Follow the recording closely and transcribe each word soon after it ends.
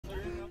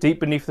Deep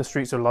beneath the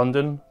streets of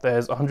London,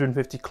 there's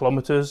 150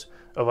 kilometres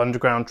of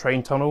underground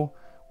train tunnel,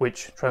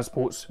 which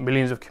transports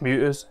millions of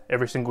commuters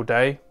every single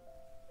day.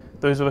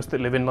 Those of us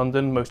that live in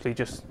London mostly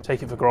just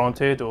take it for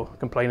granted or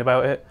complain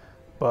about it,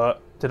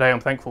 but today I'm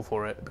thankful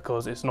for it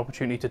because it's an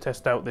opportunity to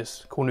test out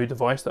this cool new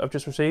device that I've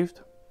just received.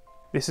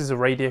 This is a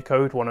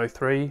Radiocode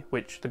 103,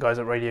 which the guys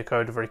at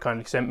Radiocode have very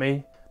kindly sent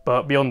me.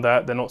 But beyond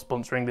that, they're not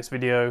sponsoring this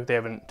video, they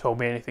haven't told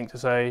me anything to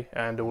say,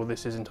 and all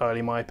this is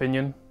entirely my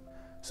opinion.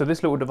 So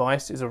this little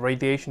device is a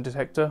radiation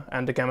detector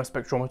and a gamma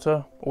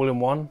spectrometer, all in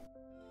one.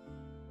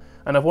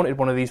 And I've wanted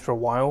one of these for a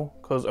while,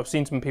 because I've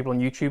seen some people on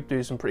YouTube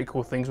do some pretty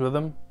cool things with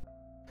them.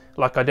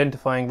 Like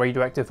identifying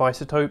radioactive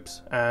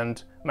isotopes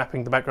and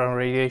mapping the background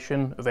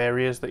radiation of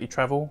areas that you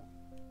travel.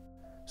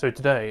 So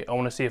today, I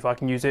want to see if I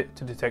can use it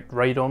to detect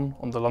radon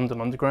on the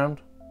London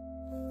Underground.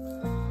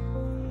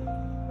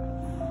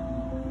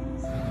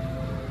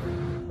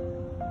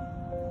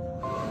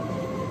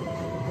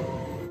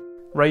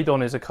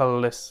 Radon is a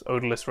colourless,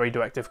 odourless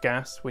radioactive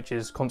gas which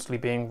is constantly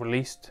being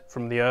released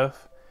from the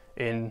Earth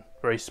in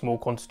very small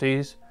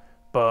quantities,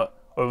 but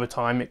over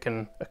time it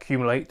can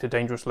accumulate to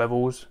dangerous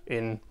levels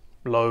in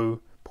low,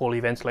 poorly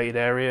ventilated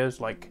areas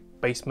like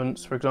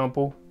basements, for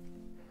example.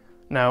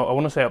 Now, I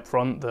want to say up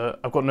front that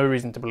I've got no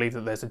reason to believe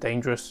that there's a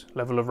dangerous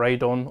level of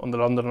radon on the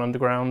London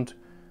Underground.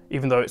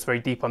 Even though it's very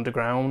deep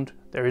underground,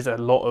 there is a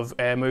lot of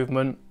air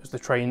movement as the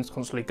trains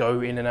constantly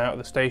go in and out of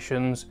the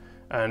stations,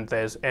 and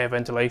there's air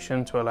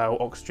ventilation to allow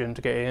oxygen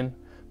to get in.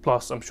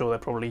 Plus, I'm sure they're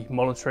probably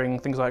monitoring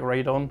things like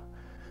radon.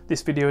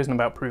 This video isn't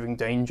about proving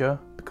danger,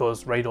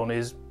 because radon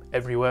is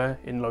everywhere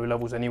in low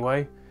levels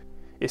anyway.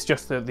 It's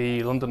just that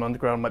the London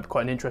Underground might be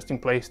quite an interesting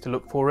place to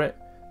look for it,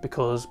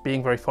 because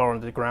being very far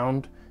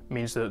underground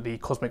means that the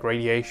cosmic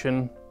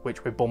radiation,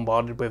 which we're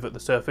bombarded with at the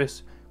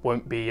surface,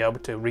 won't be able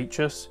to reach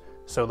us,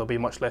 so there'll be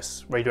much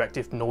less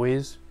radioactive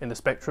noise in the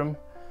spectrum.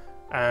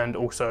 And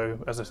also,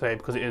 as I say,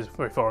 because it is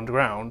very far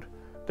underground,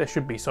 there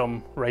should be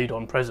some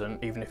radon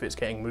present, even if it's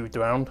getting moved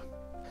around.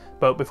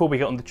 But before we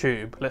get on the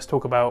tube, let's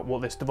talk about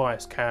what this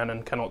device can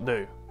and cannot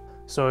do.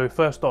 So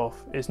first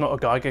off, it's not a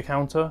Geiger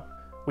counter.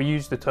 We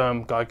use the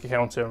term Geiger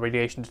counter and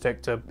radiation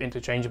detector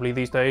interchangeably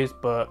these days,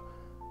 but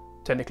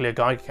technically a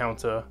Geiger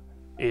counter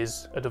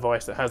is a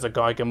device that has a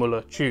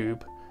Geiger-Müller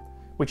tube,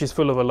 which is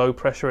full of a low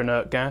pressure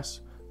inert gas.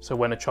 So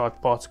when a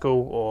charged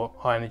particle or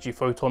high energy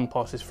photon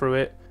passes through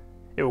it,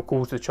 it will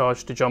cause the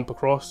charge to jump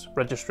across,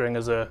 registering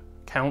as a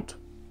count.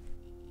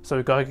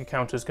 So Geiger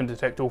counters can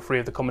detect all three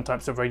of the common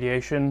types of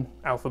radiation,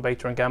 alpha,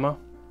 beta and gamma,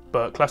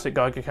 but classic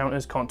Geiger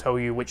counters can't tell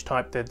you which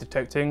type they're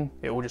detecting.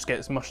 It all just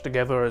gets mushed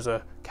together as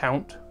a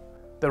count.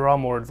 There are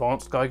more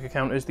advanced Geiger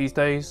counters these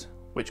days,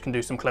 which can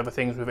do some clever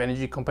things with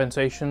energy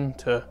compensation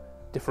to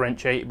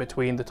differentiate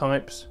between the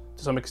types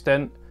to some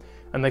extent,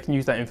 and they can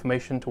use that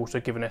information to also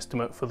give an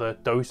estimate for the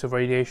dose of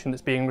radiation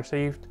that's being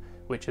received,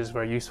 which is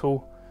very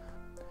useful.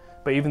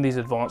 But even these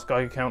advanced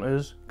Geiger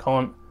counters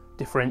can't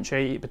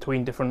differentiate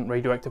between different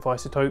radioactive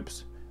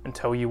isotopes and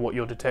tell you what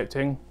you're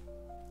detecting.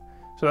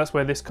 So that's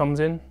where this comes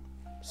in.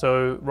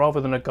 So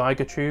rather than a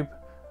Geiger tube,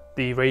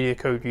 the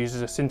Radiocode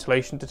uses a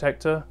scintillation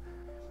detector.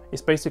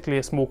 It's basically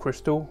a small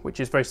crystal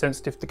which is very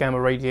sensitive to gamma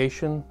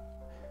radiation.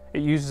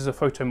 It uses a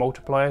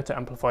photomultiplier to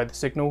amplify the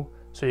signal,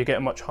 so you get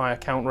a much higher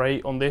count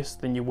rate on this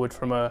than you would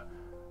from a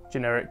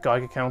generic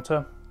Geiger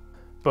counter.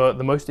 But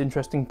the most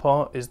interesting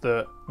part is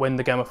that when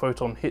the gamma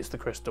photon hits the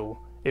crystal,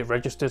 it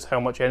registers how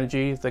much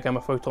energy the gamma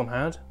photon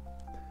had.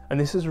 And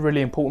this is a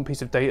really important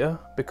piece of data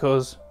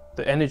because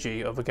the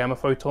energy of a gamma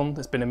photon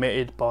that's been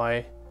emitted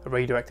by a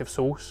radioactive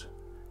source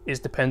is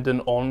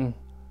dependent on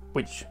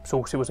which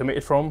source it was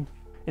emitted from.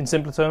 In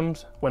simpler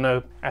terms, when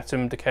an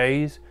atom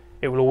decays,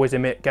 it will always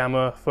emit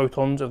gamma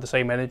photons of the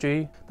same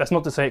energy. That's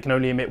not to say it can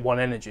only emit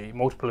one energy.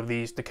 Multiple of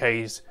these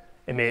decays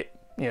emit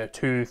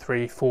 2,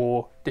 3,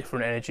 4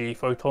 different energy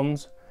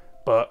photons,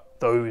 but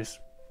those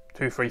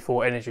 2, 3,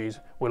 4 energies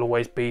will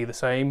always be the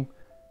same.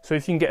 So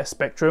if you can get a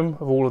spectrum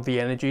of all of the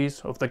energies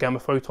of the gamma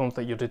photons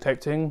that you're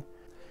detecting,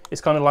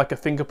 it's kind of like a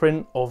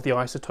fingerprint of the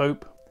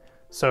isotope.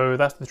 So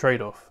that's the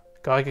trade-off.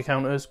 Geiger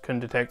counters can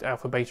detect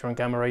alpha, beta and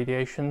gamma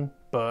radiation,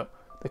 but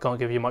they can't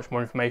give you much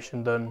more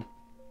information than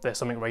there's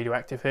something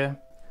radioactive here.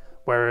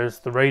 Whereas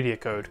the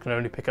Radiocode can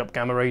only pick up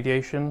gamma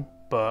radiation,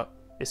 but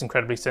it's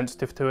incredibly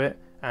sensitive to it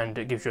and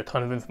it gives you a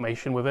ton of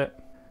information with it.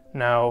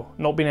 Now,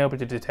 not being able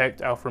to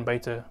detect alpha and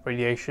beta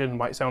radiation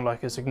might sound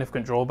like a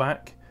significant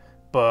drawback,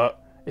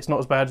 but it's not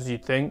as bad as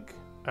you'd think,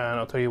 and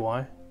I'll tell you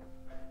why.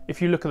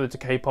 If you look at the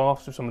decay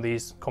paths of some of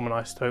these common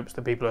isotopes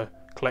that people are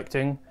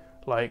collecting,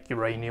 like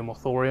uranium or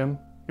thorium,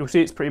 you'll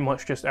see it's pretty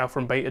much just alpha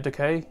and beta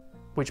decay,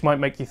 which might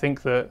make you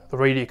think that the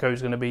Radiocode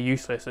is going to be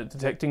useless at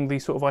detecting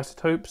these sort of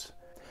isotopes.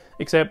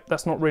 Except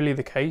that's not really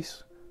the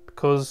case,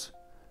 because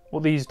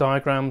what these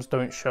diagrams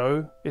don't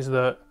show is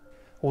that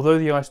although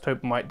the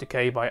isotope might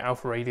decay by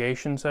alpha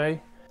radiation,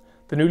 say,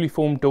 the newly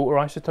formed daughter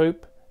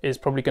isotope is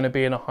probably going to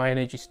be in a high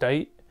energy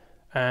state,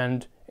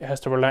 and it has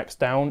to relax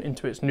down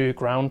into its new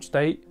ground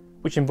state,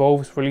 which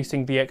involves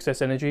releasing the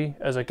excess energy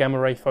as a gamma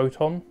ray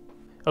photon.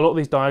 A lot of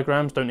these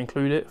diagrams don't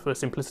include it for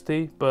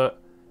simplicity,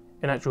 but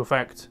In actual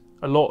fact,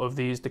 a lot of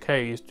these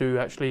decays do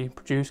actually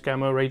produce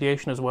gamma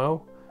radiation as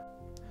well.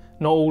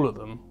 Not all of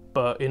them,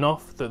 but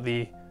enough that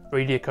the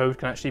Radiocode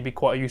can actually be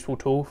quite a useful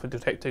tool for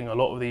detecting a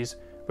lot of these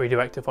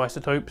radioactive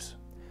isotopes.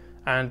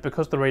 And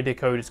because the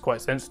Radiocode is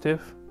quite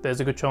sensitive, there's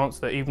a good chance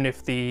that even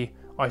if the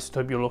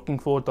isotope you're looking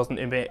for doesn't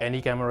emit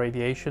any gamma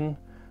radiation,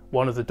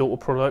 one of the daughter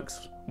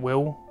products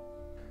will.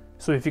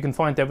 So if you can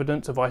find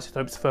evidence of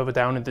isotopes further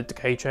down in the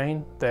decay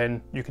chain,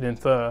 then you can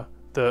infer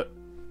that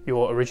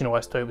your original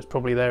isotope is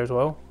probably there as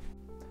well.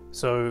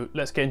 So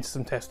let's get into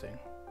some testing.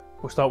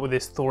 We'll start with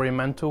this thorium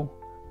mantle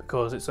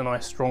because it's a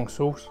nice strong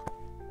source.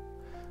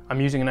 I'm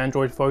using an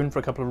Android phone for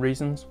a couple of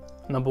reasons.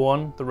 Number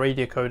one, the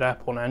Radiocode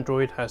app on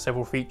Android has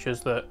several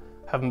features that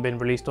haven't been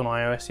released on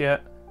iOS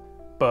yet,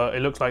 but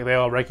it looks like they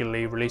are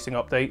regularly releasing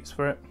updates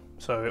for it,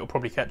 so it'll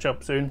probably catch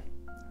up soon.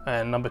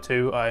 And number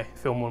two, I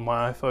film on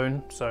my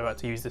iPhone, so I had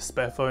to use this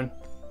spare phone.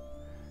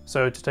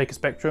 So to take a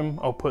spectrum,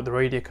 I'll put the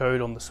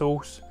Radiocode on the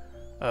source,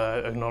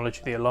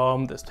 acknowledge the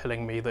alarm that's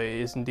telling me that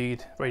it is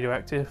indeed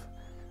radioactive,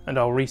 and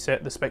I'll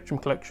reset the spectrum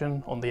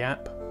collection on the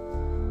app.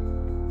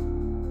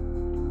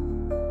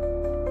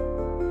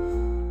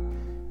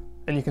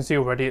 And you can see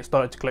already it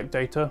started to collect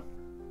data.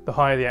 The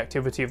higher the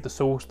activity of the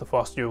source, the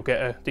faster you'll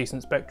get a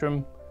decent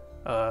spectrum.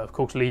 Of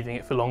course, leaving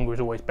it for longer is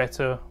always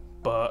better,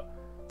 but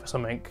for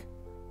something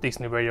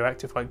decently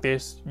radioactive like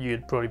this,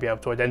 you'd probably be able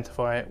to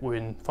identify it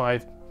within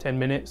 5-10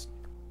 minutes,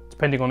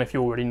 depending on if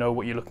you already know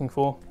what you're looking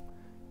for.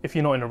 If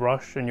you're not in a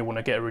rush and you want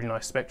to get a really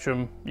nice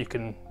spectrum, you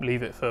can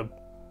leave it for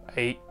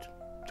 8,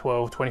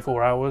 12,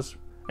 24 hours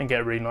and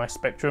get a really nice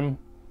spectrum.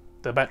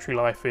 The battery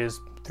life is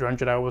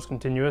 300 hours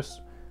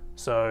continuous,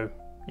 so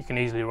you can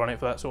easily run it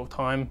for that sort of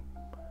time.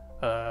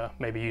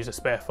 Maybe use a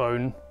spare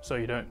phone so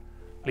you don't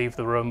leave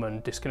the room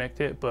and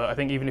disconnect it, but I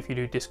think even if you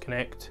do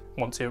disconnect,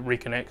 once it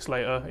reconnects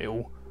later, it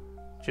will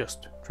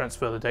just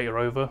transfer the data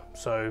over,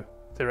 so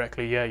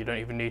theoretically, yeah, you don't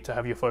even need to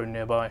have your phone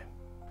nearby.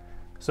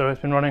 So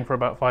it's been running for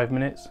about 5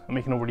 minutes and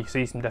we can already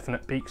see some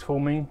definite peaks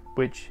forming,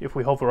 which if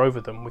we hover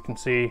over them, we can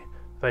see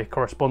they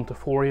correspond to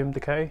thorium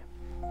decay.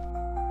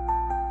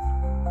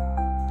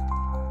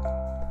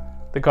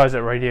 The guys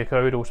at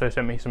Radiocode also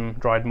sent me some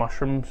dried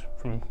mushrooms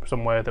from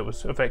somewhere that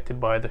was affected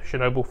by the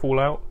Chernobyl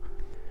fallout.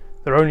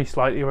 They're only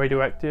slightly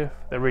radioactive,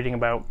 they're reading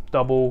about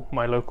double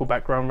my local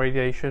background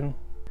radiation,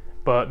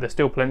 but they're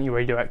still plenty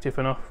radioactive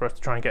enough for us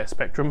to try and get a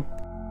spectrum.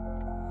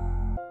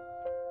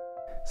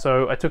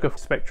 So I took a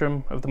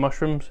spectrum of the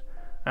mushrooms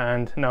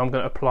and now I'm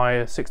going to apply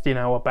a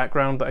 16-hour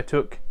background that I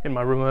took in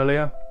my room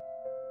earlier.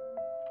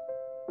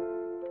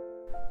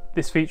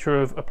 This feature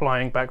of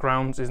applying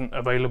backgrounds isn't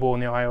available in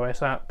the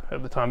iOS app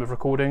at the time of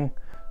recording,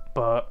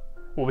 but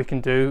what we can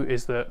do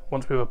is that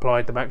once we've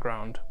applied the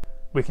background,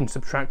 we can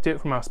subtract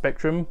it from our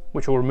spectrum,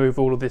 which will remove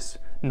all of this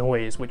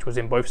noise which was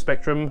in both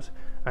spectrums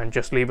and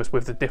just leave us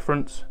with the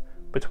difference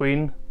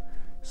between.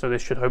 So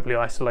this should hopefully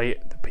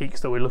isolate the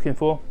peaks that we're looking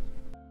for.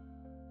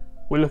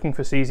 We're looking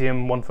for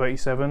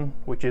cesium-137,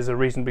 which is a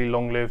reasonably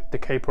long-lived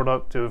decay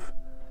product of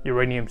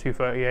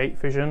uranium-238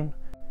 fission.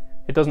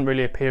 It doesn't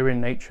really appear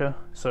in nature,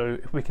 so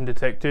if we can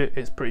detect it,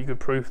 it's pretty good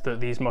proof that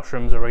these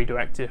mushrooms are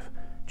radioactive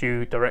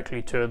due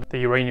directly to the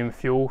uranium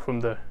fuel from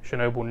the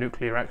Chernobyl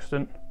nuclear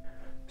accident.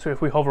 So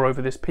if we hover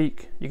over this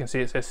peak, you can see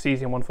it says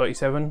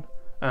cesium-137,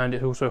 and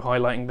it's also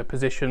highlighting the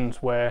positions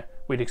where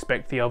we'd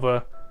expect the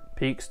other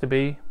peaks to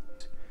be,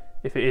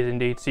 if it is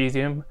indeed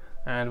cesium,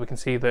 and we can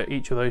see that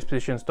each of those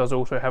positions does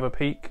also have a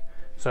peak,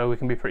 so we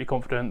can be pretty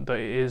confident that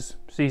it is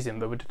cesium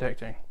that we're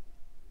detecting.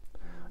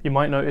 You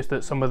might notice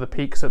that some of the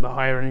peaks at the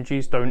higher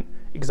energies don't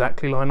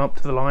exactly line up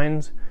to the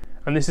lines,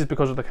 and this is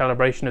because of the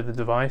calibration of the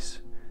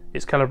device.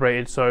 It's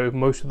calibrated so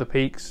most of the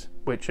peaks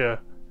which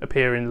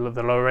appear in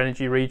the lower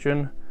energy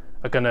region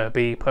are going to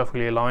be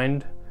perfectly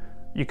aligned.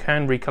 You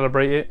can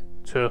recalibrate it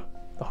to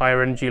the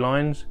higher energy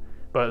lines,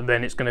 but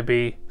then it's going to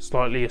be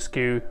slightly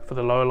askew for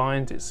the lower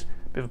lines. It's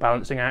a bit of a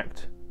balancing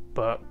act,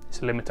 but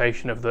it's a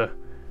limitation of the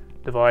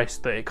device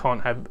that it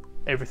can't have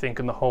everything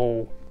in the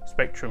whole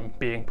spectrum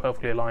being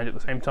perfectly aligned at the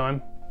same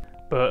time.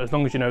 But as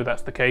long as you know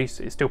that's the case,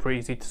 it's still pretty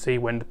easy to see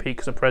when the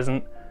peaks are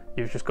present.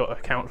 You've just got to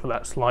account for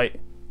that slight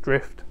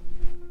drift.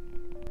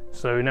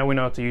 So now we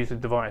know how to use the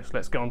device,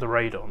 let's get on to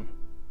radon.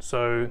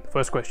 So the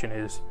first question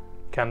is,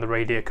 can the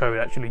Radiocode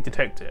actually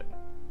detect it?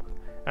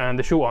 And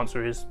the short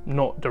answer is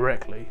not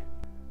directly.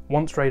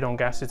 Once radon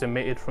gas is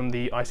emitted from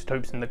the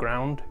isotopes in the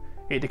ground,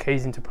 it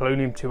decays into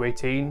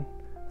polonium-218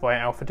 via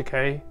alpha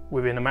decay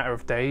within a matter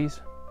of days,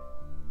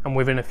 and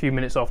within a few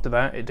minutes after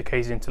that it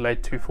decays into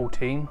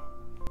lead-214.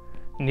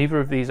 Neither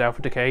of these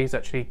alpha decays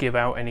actually give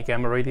out any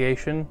gamma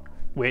radiation,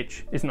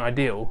 which isn't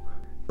ideal,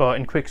 but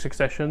in quick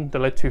succession the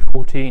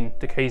lead-214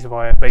 decays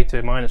via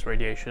beta-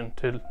 radiation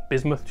to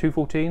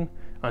bismuth-214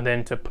 and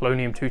then to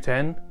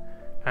polonium-210,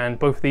 and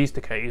both these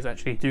decays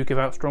actually do give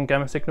out strong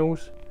gamma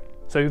signals.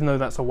 So even though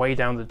that's a way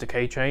down the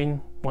decay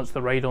chain, once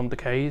the radon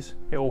decays,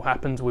 it all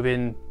happens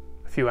within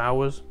a few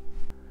hours.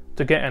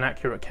 To get an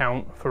accurate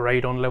count for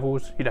radon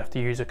levels, you'd have to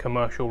use a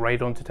commercial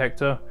radon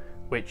detector,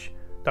 which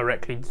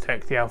directly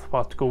detect the alpha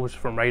particles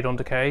from radon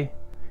decay.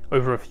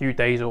 over a few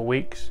days or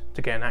weeks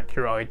to get an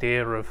accurate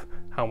idea of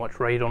how much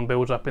radon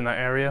builds up in that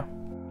area.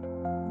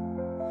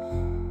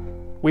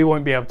 We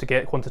won't be able to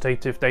get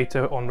quantitative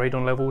data on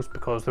radon levels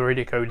because the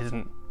Radiocode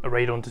isn't a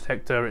radon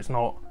detector, it's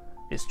not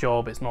its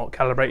job, it's not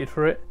calibrated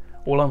for it.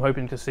 All I'm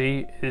hoping to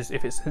see is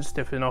if it's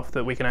sensitive enough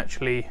that we can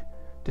actually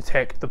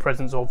detect the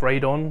presence of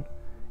radon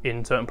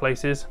in certain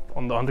places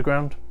on the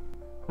underground.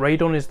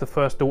 Radon is the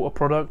first daughter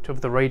product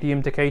of the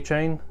radium decay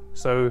chain,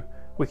 so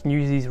we can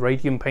use these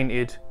radium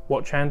painted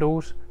watch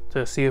handles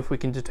to see if we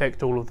can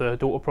detect all of the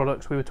daughter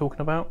products we were talking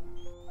about.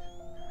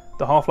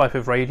 The half-life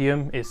of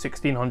radium is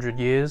 1600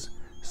 years,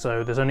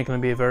 so there's only going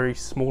to be a very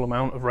small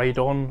amount of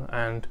radon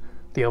and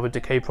the other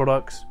decay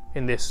products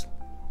in this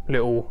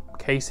little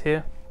case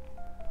here,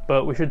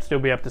 but we should still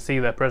be able to see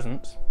their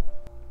presence.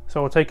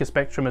 So I'll take a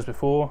spectrum as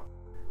before.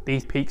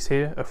 These peaks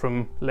here are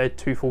from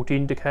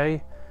lead-214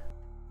 decay,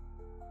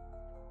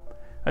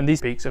 and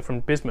these peaks are from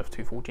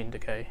bismuth-214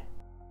 decay.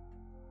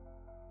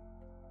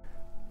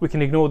 We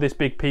can ignore this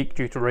big peak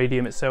due to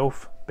radium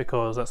itself,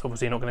 because that's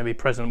obviously not going to be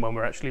present when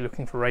we're actually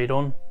looking for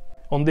radon.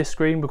 On this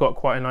screen we've got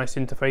quite a nice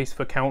interface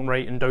for count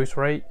rate and dose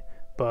rate,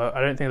 but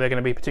I don't think they're going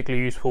to be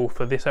particularly useful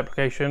for this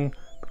application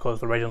because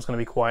the radon's going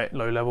to be quite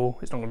low level,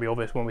 it's not going to be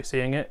obvious when we're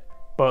seeing it.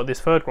 But this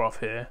third graph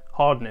here,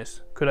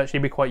 hardness, could actually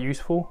be quite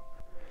useful.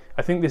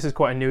 I think this is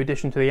quite a new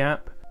addition to the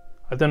app.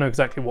 I don't know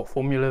exactly what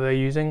formula they're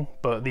using,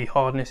 but the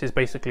hardness is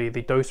basically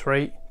the dose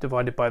rate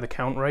divided by the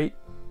count rate.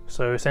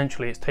 So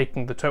essentially it's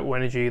taking the total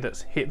energy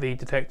that's hit the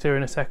detector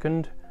in a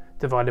second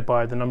divided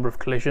by the number of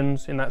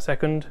collisions in that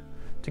second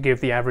to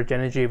give the average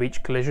energy of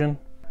each collision.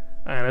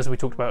 And as we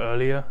talked about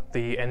earlier,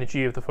 the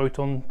energy of the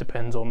photon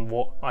depends on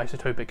what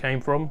isotope it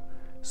came from.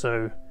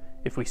 So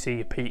if we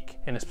see a peak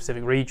in a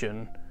specific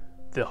region,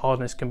 the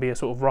hardness can be a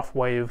sort of rough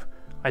way of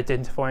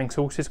identifying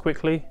sources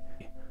quickly.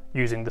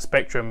 Using the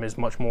spectrum is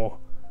much more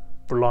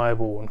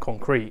reliable and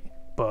concrete,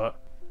 but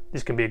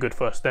this can be a good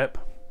first step.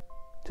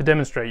 To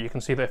demonstrate, you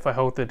can see that if I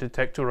hold the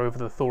detector over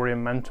the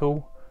thorium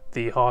mantle,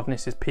 the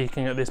hardness is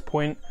peaking at this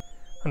point,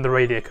 and the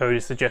Radiocode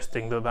is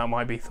suggesting that that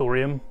might be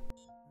thorium.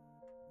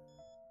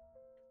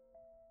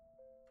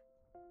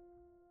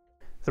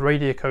 The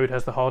Radiocode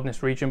has the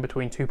hardness region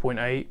between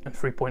 2.8 and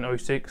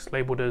 3.06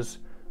 labelled as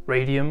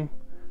radium,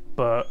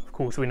 but of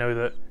course we know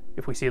that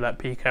if we see that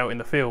peak out in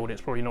the field,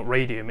 it's probably not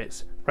radium,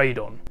 it's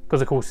radon.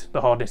 Because of course the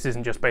hardness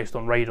isn't just based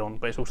on radon,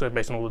 but it's also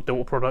based on all the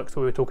daughter products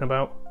that we were talking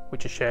about,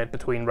 which is shared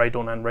between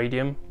radon and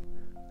radium.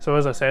 So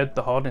as I said,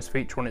 the hardness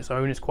feature on its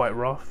own is quite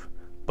rough,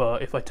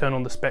 but if I turn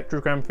on the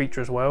spectrogram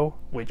feature as well,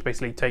 which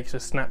basically takes a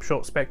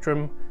snapshot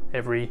spectrum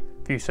every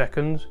few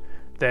seconds,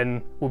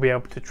 then we'll be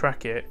able to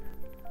track it.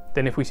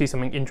 Then if we see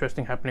something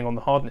interesting happening on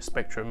the hardness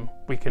spectrum,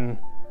 we can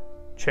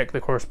check the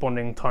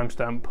corresponding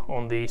timestamp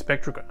on the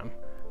spectrogram,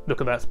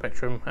 look at that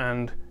spectrum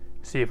and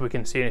see if we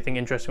can see anything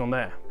interesting on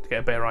there to get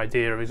a better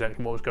idea of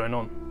exactly what was going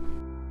on.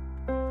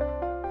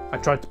 I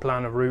tried to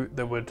plan a route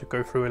that would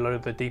go through a lot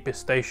of the deepest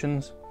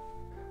stations.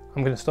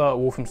 I'm going to start at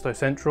Walthamstow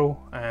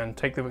Central and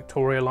take the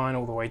Victoria line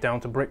all the way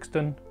down to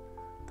Brixton.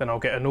 Then I'll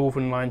get a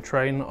Northern Line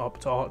train up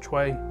to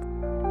Archway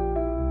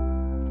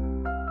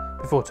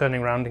before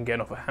turning around and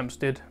getting off at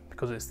Hampstead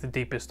because it's the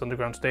deepest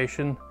underground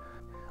station.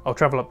 I'll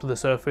travel up to the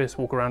surface,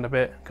 walk around a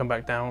bit, come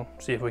back down,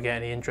 see if we get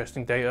any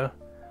interesting data,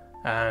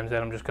 and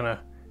then I'm just going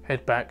to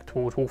head back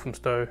towards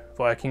Walthamstow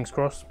via King's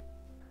Cross.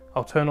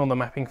 I'll turn on the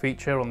mapping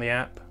feature on the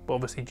app, but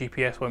obviously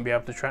GPS won't be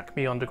able to track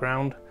me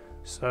underground,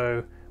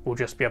 so we'll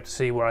just be able to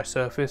see where I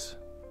surface.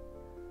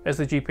 As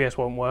the GPS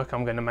won't work,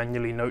 I'm going to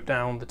manually note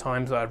down the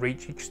times that I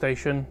reach each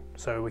station,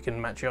 so we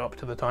can match it up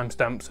to the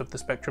timestamps of the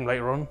spectrum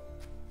later on.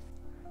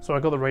 So I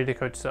got the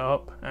Radiocode set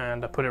up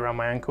and I put it around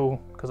my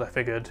ankle because I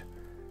figured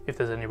if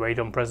there's any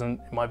radon present,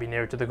 it might be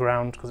nearer to the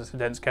ground because it's a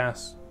dense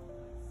gas.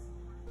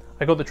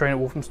 I got the train at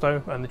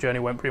Walthamstow and the journey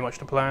went pretty much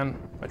to plan.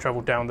 I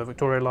travelled down the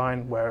Victoria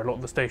line where a lot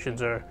of the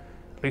stations are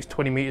at least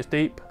 20 metres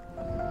deep.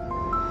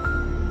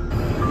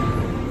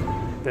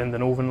 Then the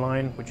Northern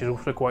line, which is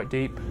also quite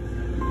deep.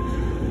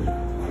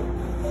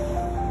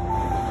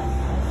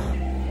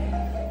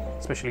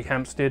 Especially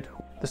Hampstead.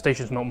 The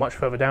station's not much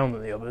further down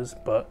than the others,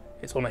 but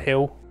it's on a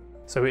hill,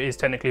 so it is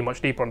technically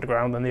much deeper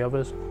underground than the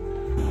others.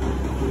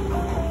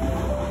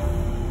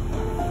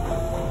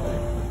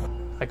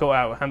 I got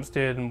out of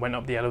Hampstead and went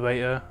up the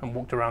elevator and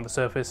walked around the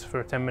surface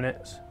for 10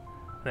 minutes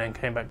and then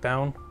came back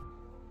down.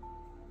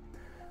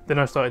 Then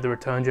I started the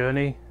return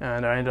journey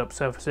and I ended up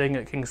surfacing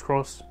at King's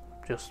Cross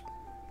just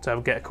to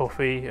get a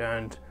coffee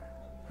and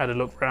had a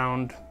look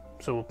round,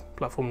 saw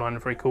platform 9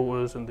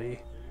 3/4 and the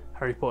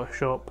Harry Potter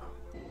shop.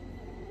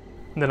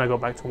 And then I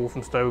got back to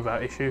Walthamstow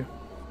without issue.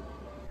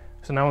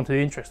 So now on to the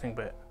interesting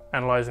bit,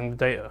 analysing the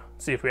data,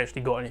 see if we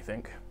actually got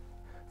anything.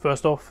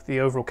 First off,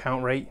 the overall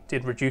count rate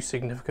did reduce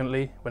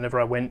significantly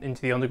whenever I went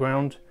into the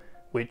underground,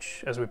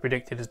 which, as we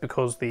predicted, is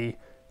because the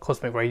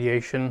cosmic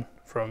radiation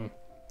from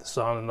the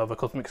sun and other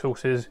cosmic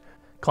sources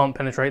can't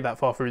penetrate that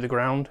far through the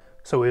ground,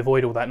 so we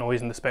avoid all that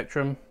noise in the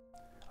spectrum.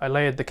 I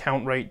layered the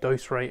count rate,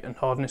 dose rate and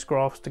hardness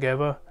graphs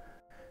together,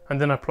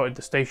 and then I plotted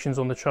the stations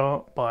on the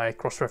chart by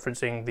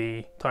cross-referencing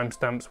the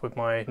timestamps with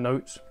my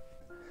notes.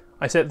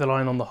 I set the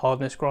line on the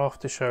hardness graph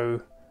to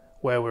show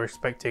where we're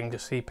expecting to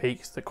see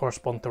peaks that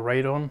correspond to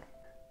radon,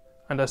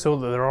 and I saw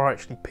that there are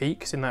actually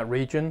peaks in that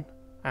region,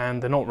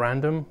 and they're not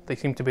random. They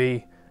seem to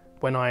be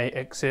when I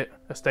exit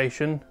a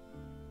station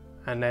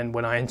and then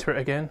when I enter it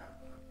again.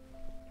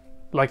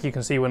 Like you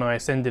can see when I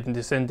ascended and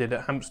descended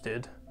at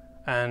Hampstead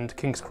and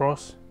King's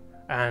Cross,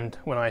 and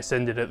when I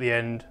ascended at the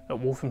end at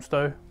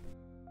Walthamstow.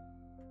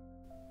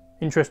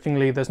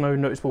 Interestingly, there's no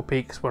noticeable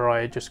peaks where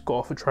I just got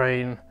off a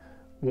train,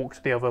 walked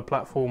to the other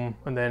platform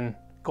and then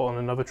got on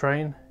another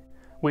train,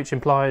 which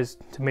implies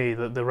to me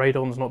that the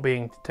radon's not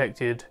being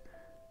detected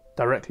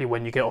directly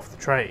when you get off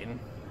the train,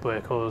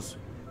 because,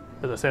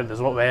 as I said, there's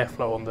a lot of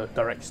airflow on the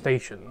direct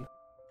station,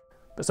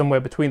 but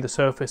somewhere between the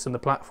surface and the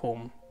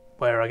platform,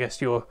 where I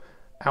guess you're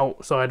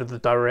outside of the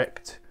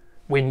direct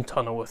wind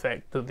tunnel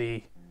effect that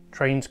the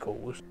trains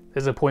cause,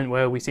 there's a point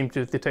where we seem to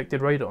have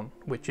detected radon,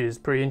 which is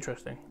pretty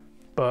interesting.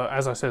 But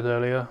as I said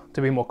earlier,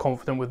 to be more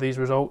confident with these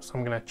results,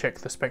 I'm going to check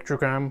the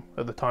spectrogram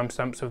at the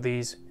timestamps of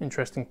these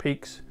interesting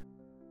peaks.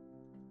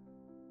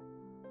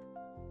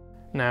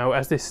 Now,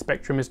 as this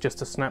spectrum is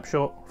just a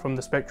snapshot from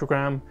the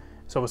spectrogram,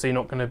 it's obviously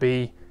not going to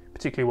be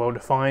particularly well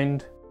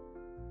defined.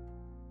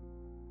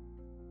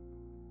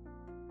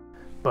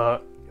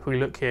 But if we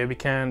look here, we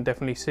can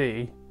definitely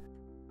see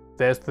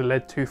there's the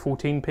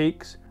lead-214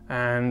 peaks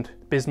and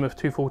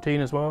bismuth-214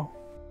 as well.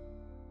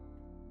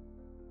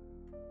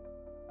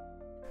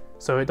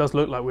 So it does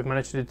look like we've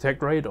managed to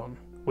detect radon,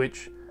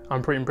 which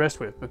I'm pretty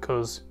impressed with,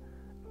 because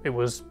it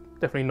was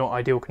definitely not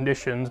ideal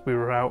conditions. We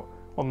were out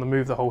on the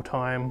move the whole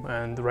time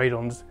and the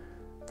radon's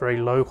very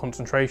low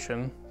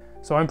concentration.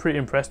 So I'm pretty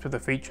impressed with the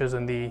features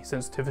and the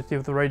sensitivity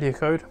of the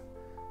Radiocode.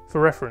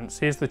 For reference,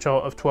 here's the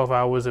chart of 12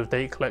 hours of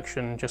data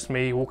collection, just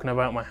me walking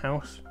about my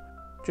house.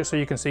 Just so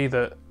you can see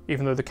that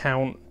even though the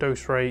count,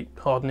 dose rate,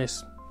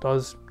 hardness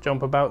does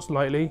jump about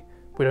slightly,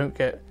 we don't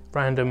get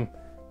random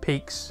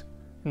peaks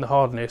in the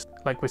hardness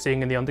like we're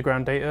seeing in the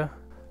underground data.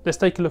 Let's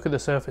take a look at the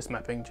surface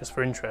mapping just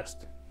for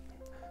interest.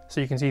 So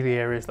you can see the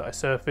areas that I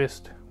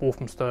surfaced.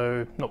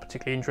 Walthamstow, not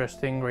particularly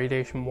interesting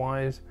radiation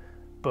wise,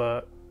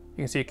 but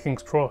you can see at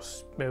King's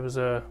Cross there was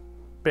a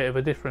bit of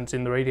a difference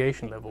in the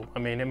radiation level. I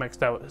mean, it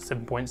maxed out at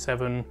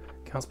 7.7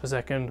 counts per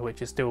second,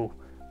 which is still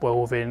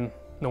well within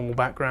normal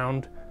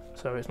background,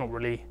 so it's not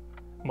really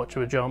much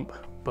of a jump,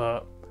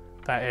 but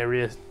that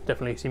area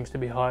definitely seems to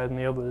be higher than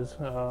the others.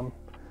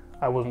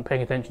 I wasn't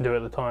paying attention to it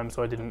at the time,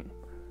 so I didn't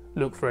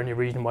look for any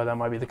reason why that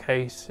might be the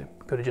case. It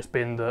could have just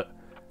been that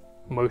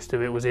most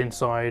of it was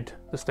inside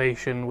the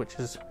station, which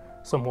is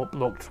somewhat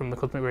blocked from the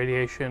cosmic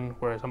radiation,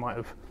 whereas I might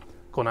have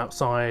gone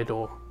outside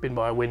or been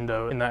by a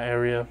window in that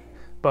area.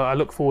 But I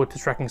look forward to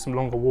tracking some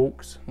longer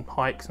walks and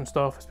hikes and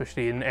stuff,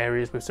 especially in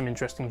areas with some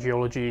interesting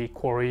geology,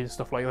 quarries,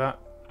 stuff like that.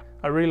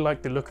 I really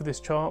like the look of this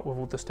chart with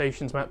all the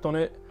stations mapped on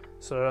it,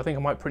 so I think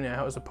I might print it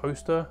out as a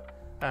poster,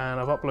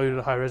 and I've uploaded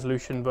a high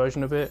resolution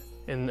version of it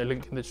in a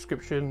link in the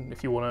description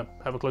if you want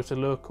to have a closer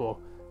look or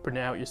print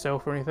it out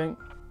yourself or anything.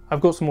 I've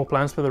got some more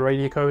plans for the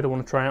Radiocode I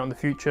want to try out in the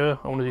future.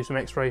 I want to do some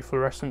X-ray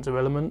fluorescence of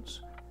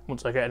elements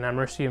once I get an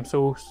americium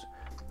source.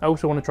 I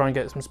also want to try and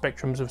get some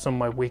spectrums of some of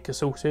my weaker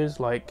sources,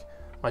 like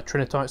my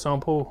trinitite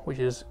sample, which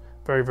is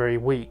very, very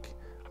weak,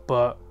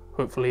 but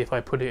hopefully if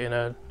I put it in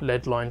a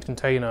lead-lined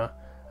container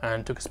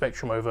and took a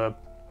spectrum over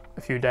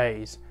a few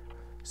days,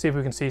 see if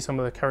we can see some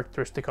of the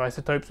characteristic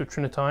isotopes of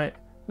trinitite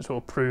and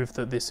sort of prove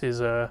that this is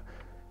a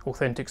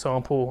authentic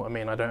sample. I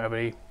mean, I don't have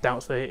any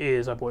doubts that it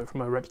is. I bought it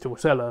from a reputable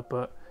seller,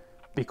 but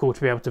it'd be cool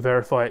to be able to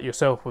verify it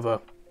yourself with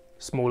a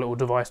small little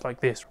device like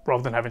this,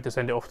 rather than having to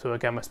send it off to a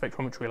gamma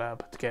spectrometry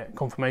lab to get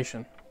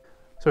confirmation.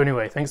 So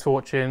anyway, thanks for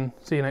watching.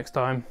 See you next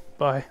time.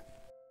 Bye.